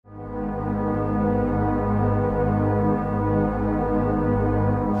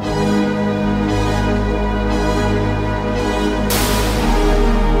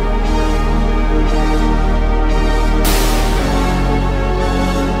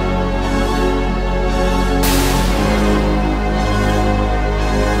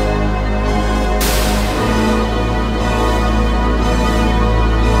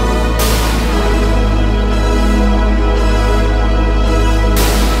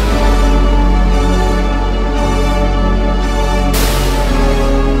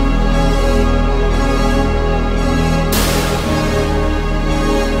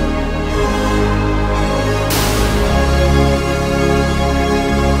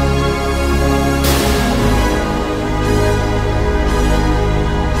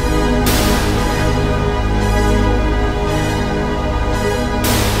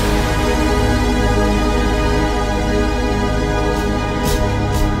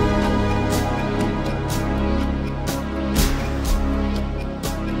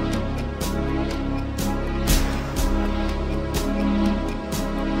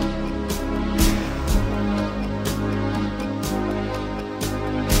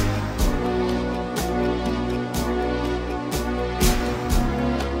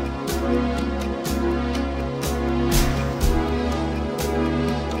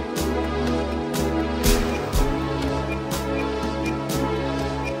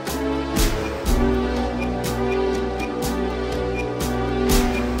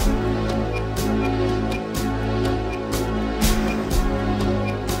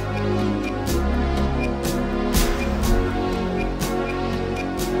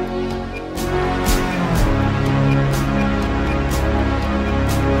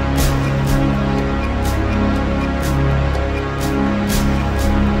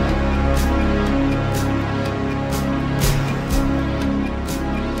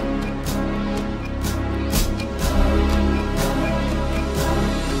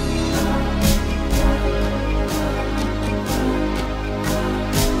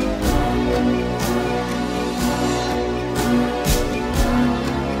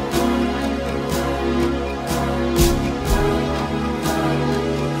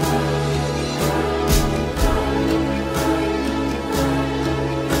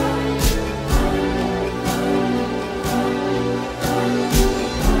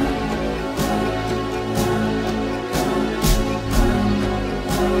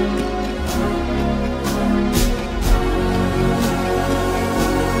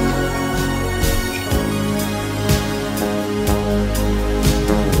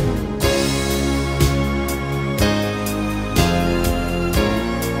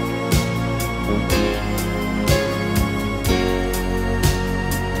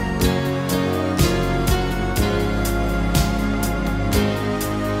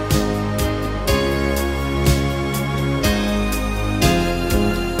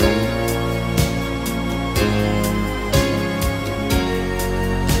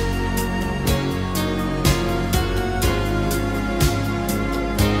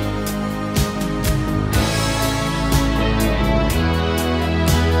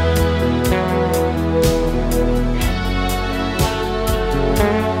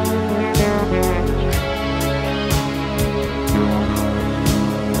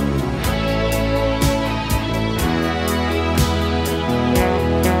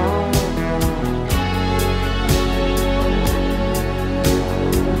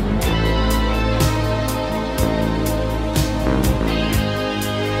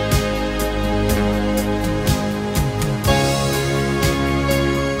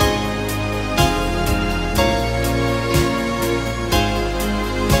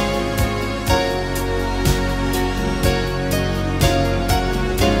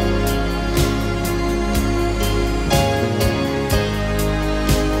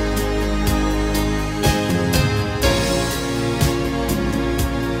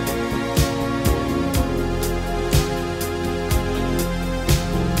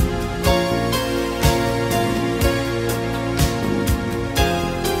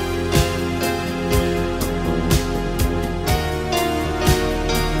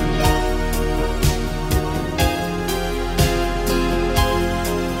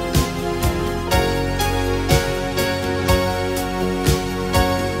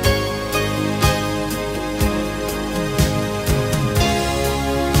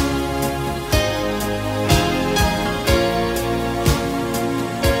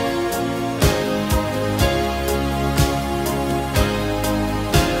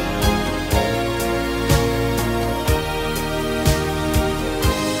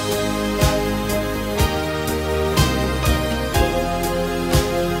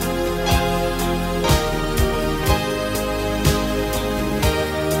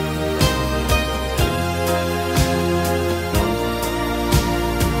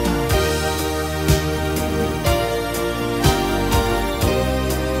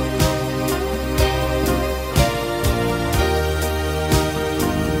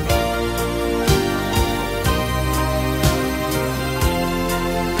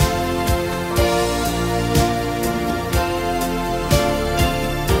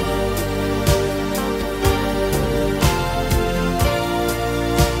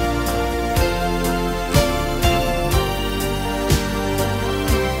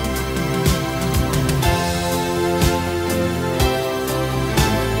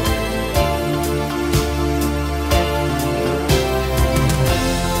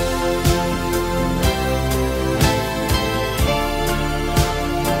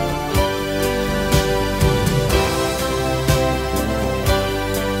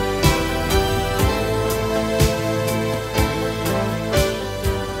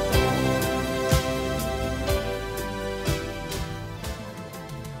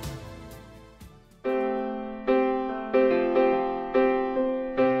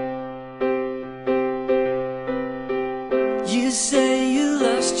say you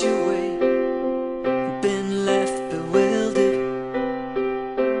lost your way, been left bewildered.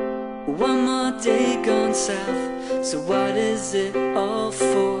 One more day gone south, so what is it all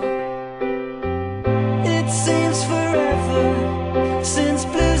for? It seems forever since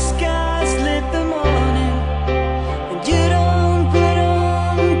blue skies lit the morning, and you don't put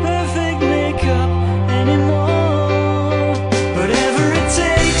on perfect makeup anymore. Whatever it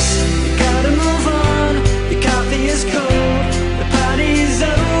takes, you gotta move on. Your coffee is cold, the party's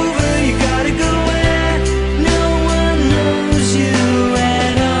over. You gotta go where no one knows you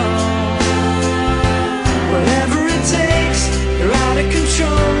at all. Whatever it takes, you're out of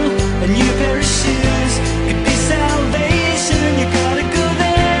control. A new pair of shoes could be salvation. You gotta go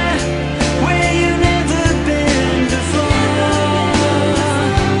there where you've never been before.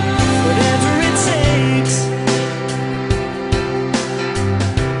 Whatever it takes.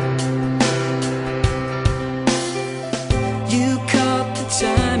 You caught the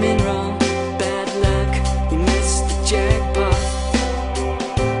timing wrong, bad luck, you missed the jackpot.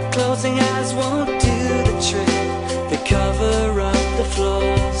 Closing eyes won't do the trick, they cover up the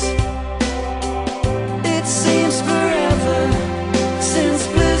flaws. It seems forever since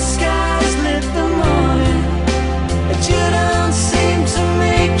blue skies lit the morning, and you don't seem to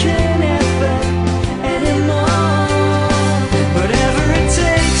make an effort anymore. Whatever it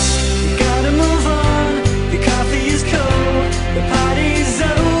takes, you gotta move on. Your coffee is cold, the party's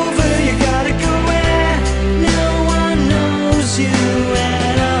over. You gotta go where no one knows you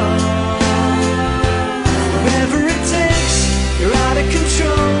at all. Whatever it takes, you're out of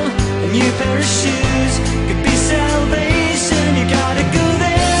control. A new pair of shoes could be salvation. You gotta go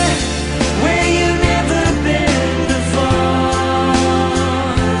there where you've never been before.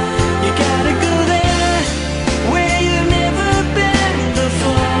 You gotta go there where you've never been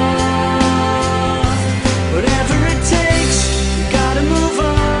before. Whatever it takes, you gotta move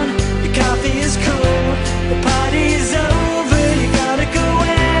on. Your coffee is cold, the party's over. You gotta go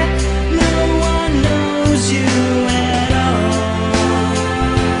where no one knows you at all.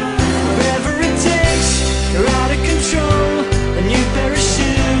 Whatever it takes, you're out of control. A new pair of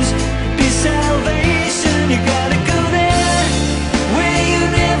shoes could be salvation. You gotta go there where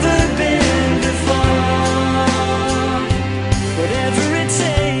you've never been before. Whatever it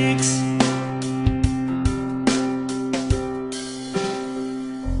takes.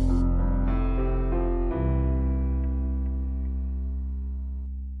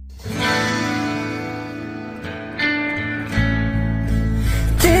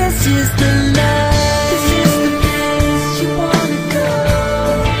 This is the life. This is the place you wanna go.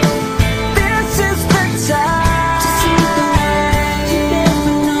 This is the time to see the world you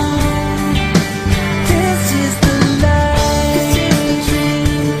never know. This is the life. This is the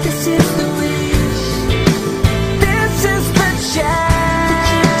dream. This is the wish. This is the chance that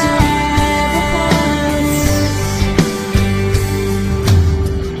you don't ever want.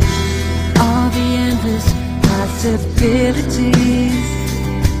 All the endless possibilities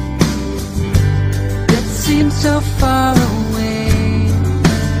that seem so far away,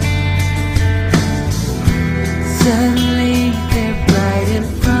 suddenly they're right in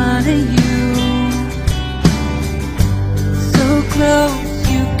front of you, so close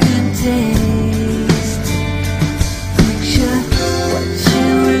you can taste. Picture what you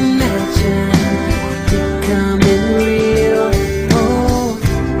imagine becoming real. Oh,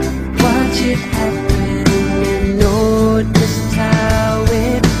 watch it happen and know just how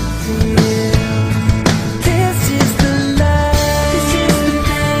it feels. This is the life. This is the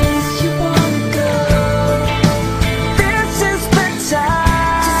place you wanna go. This is the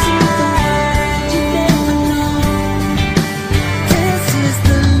time to see the world you never know. This is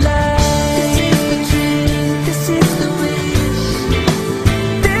the life. This is the dream. This is the wish.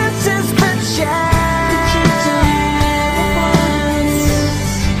 This is the chance that you don't ever want.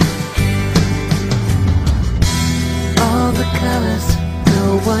 All the colors no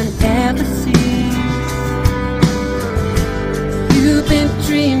one ever sees. You've been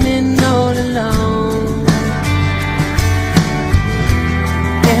dreaming all along.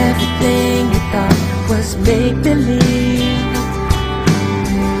 Everything you thought was make-believe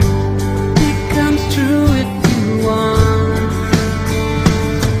becomes true if you want.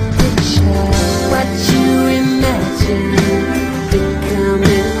 Picture what you imagine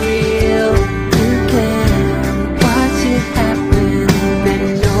becoming real. You can watch it happen and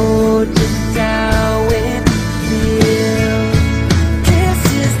know just how it feels. This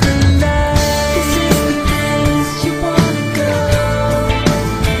is the life. This is the place you wanna go.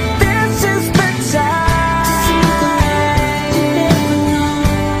 This is the time to see the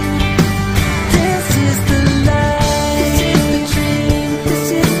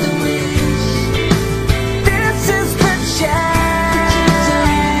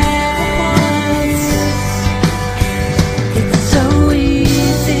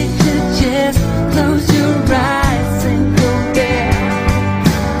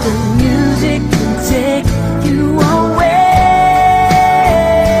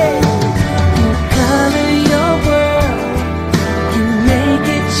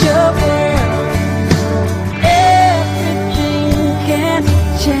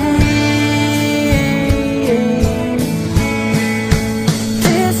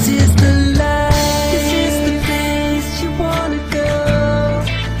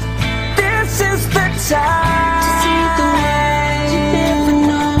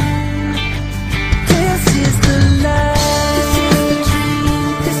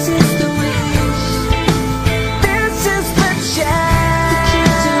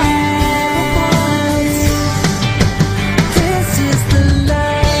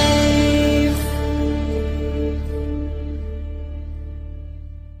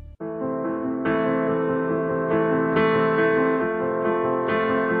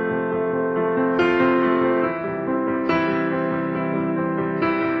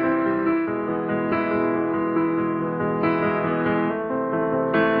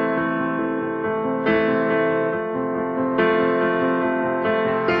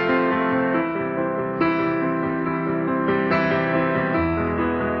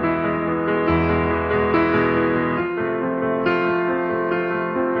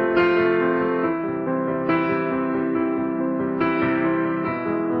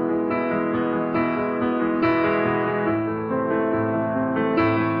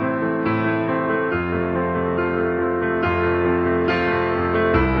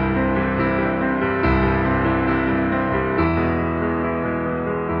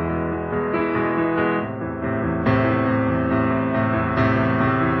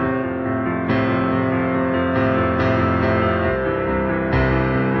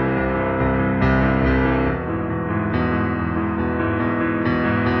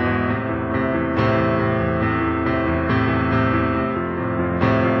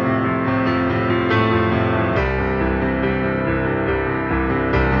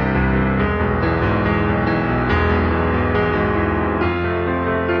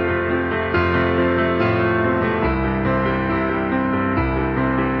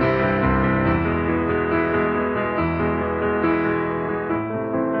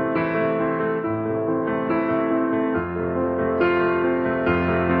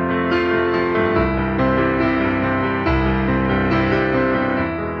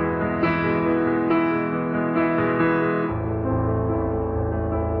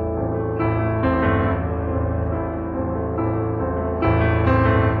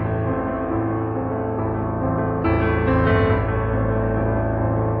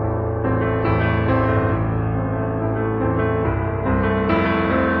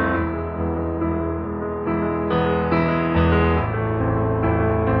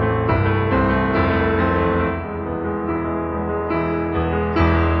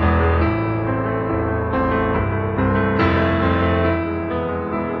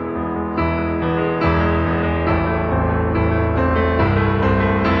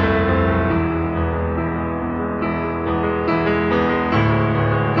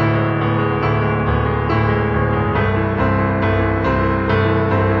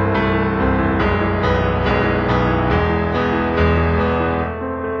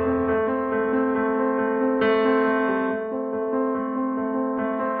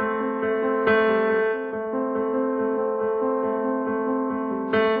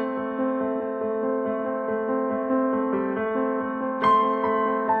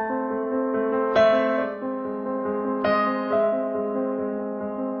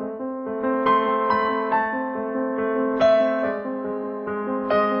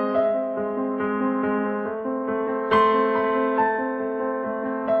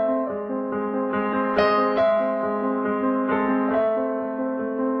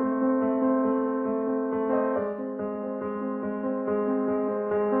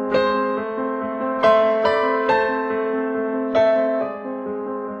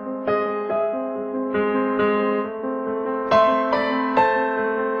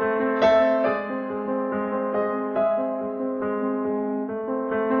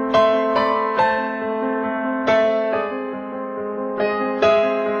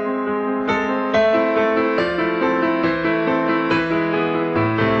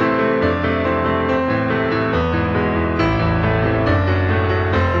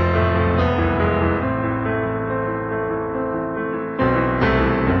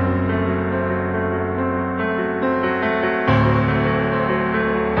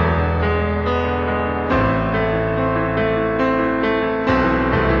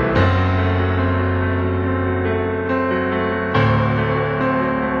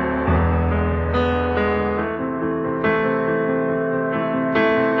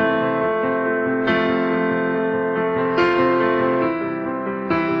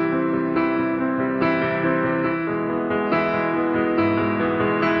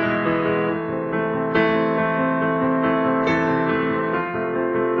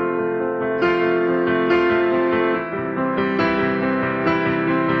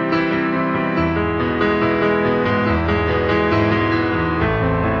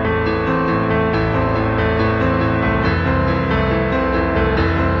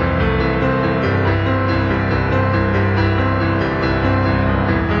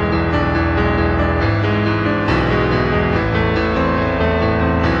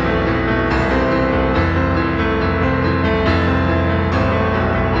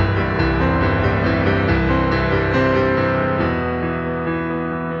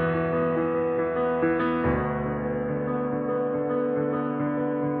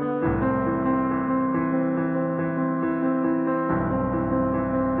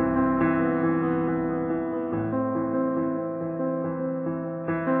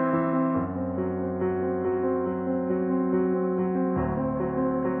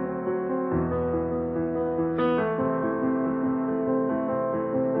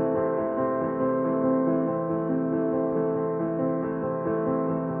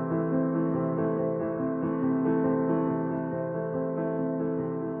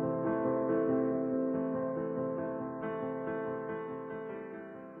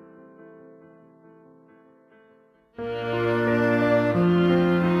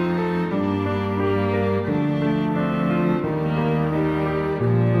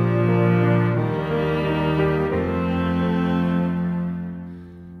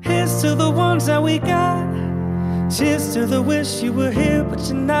ones that we got. Cheers to the wish you were here, but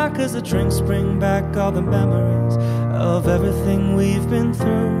you're not, 'cause the drinks bring back all the memories of everything we've been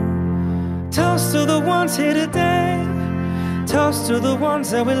through. Toast to the ones here today. Toast to the ones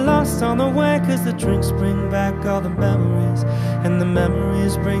that we lost on the way, 'cause the drinks bring back all the memories, and the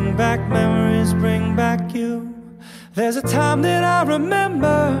memories bring back you. There's a time that I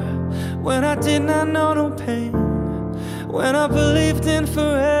remember when I did not know no pain, when I believed in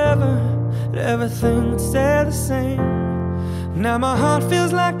forever, that everything would stay the same. Now my heart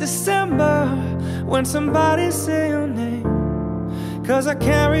feels like December when somebody say your name, 'cause I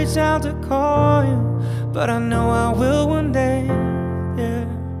can't reach out to call you, but I know I will one day, yeah.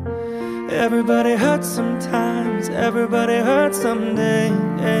 Everybody hurts sometimes, everybody hurts someday,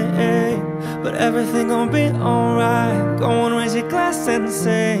 hey. But everything gon' be alright. Go on, raise your glass and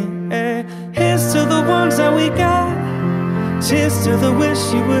say, hey. Here's to the ones that we got. Cheers to the wish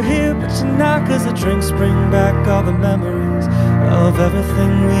you were here, but you're not, 'cause the drinks bring back all the memories of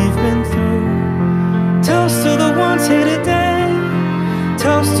everything we've been through. Toast to the ones here today.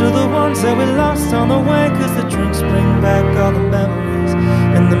 Toast to the ones that we lost on the way, 'cause the drinks bring back all the memories,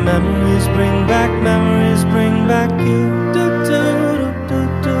 and the memories bring back you. Do do do do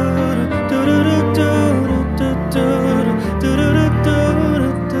do do do do do do do.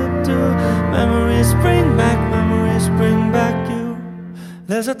 Memories bring back you.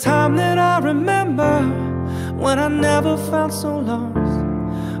 There's a time that I remember when I never felt so lost,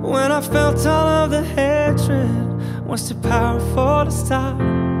 when I felt all of the hatred was too powerful to stop.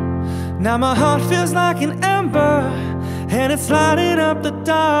 Now my heart feels like an ember, and it's lighting up the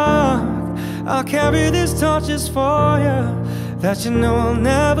dark. I'll carry these torches for you that you know I'll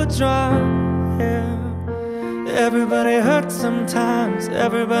never drop, yeah. Everybody hurts sometimes,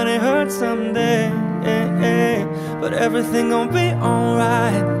 everybody hurts someday, hey. But everything gon' be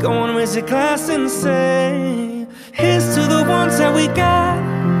alright. Go on, raise your glass and say, here's to the ones that we got.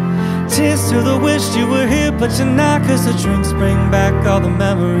 Cheers to the wish you were here, but you're not, 'cause the drinks bring back all the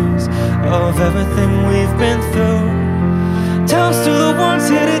memories of everything we've been through. Toast to the ones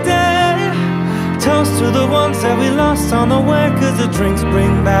here today. Toast to the ones that we lost on the way, 'cause the drinks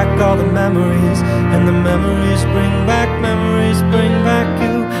bring back all the memories, and the memories bring back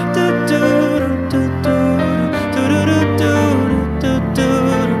you. Do do do do do do do do do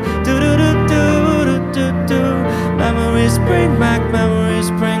do do do do. Memories bring back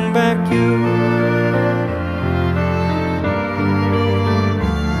you.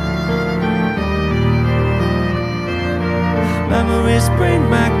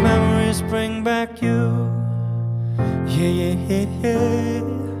 Memories bring back you. Yeah.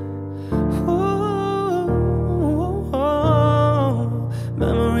 Ooh,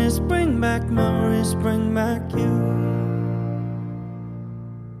 memories bring back you.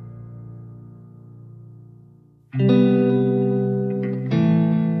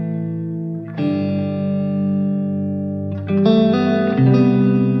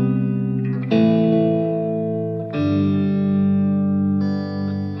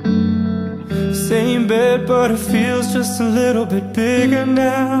 Same bed, but it feels just a little bit bigger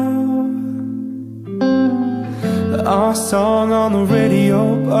now. Our song on the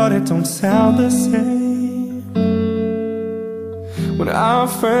radio, but it don't sound the same. When our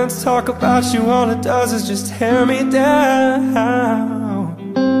friends talk about you, all it does is just tear me down.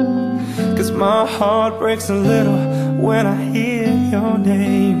 'Cause my heart breaks a little when I hear your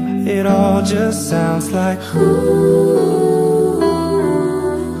name. It all just sounds like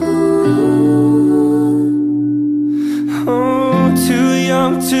too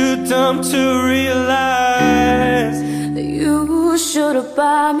young, too dumb to realize that you should have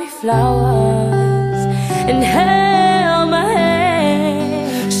bought me flowers and held my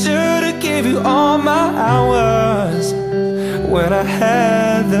hand. Should have gave you all my hours when I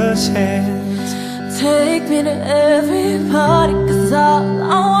had the chance. Take me to every party, 'cause all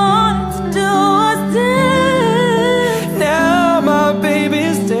I wanted to do was dance. Now my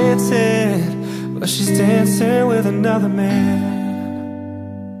baby's dancing, but she's dancing with another man.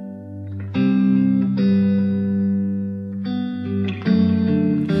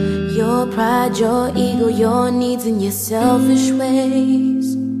 Your pride, your ego, your needs and your selfish ways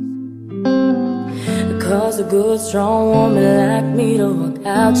cause a good, strong woman like me to walk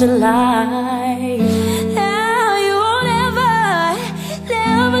out your life. Now you'll never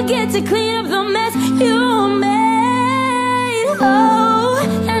get to clean up the mess you made. Oh,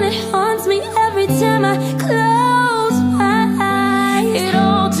 and it haunts me every time I close my eyes. It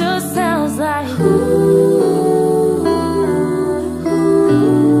all just sounds like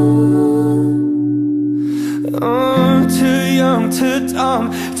I'm too young, too dumb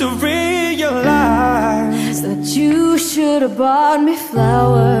to realize should have bought me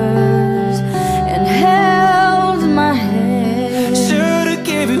flowers and held my hand. Should have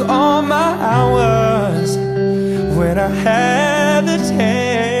gave you all my hours when I had the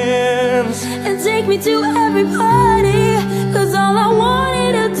chance. And take me to every party, 'cause all I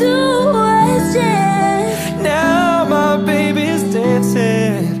wanted to do was dance. Now my baby's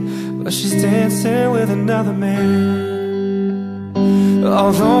dancing, but she's dancing with another man.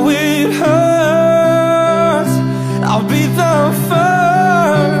 Although it hurts, I'll be the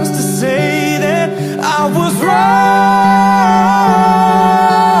first to say that I was wrong.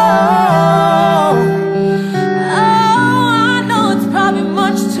 Oh, I know it's probably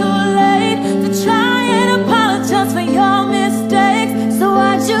much too late to try and apologize for your mistakes, so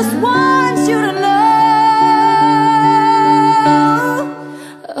I just want you to know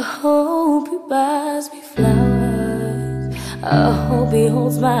I hope he buys me flowers, I hope he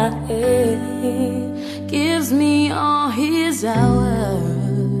holds my hand, gives me all his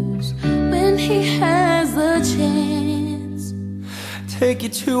hours when he has the chance. Take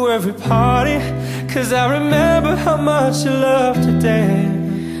you to every party, 'cause I remember how much you love to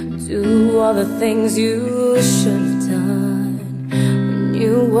dance. Do all the things you should have done when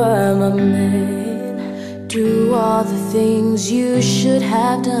you were my man. Do all the things you should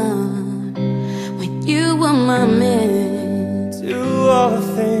have done when you were my man. Do all the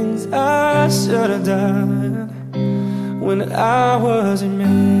things I should have done when I was a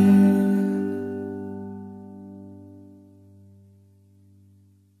man.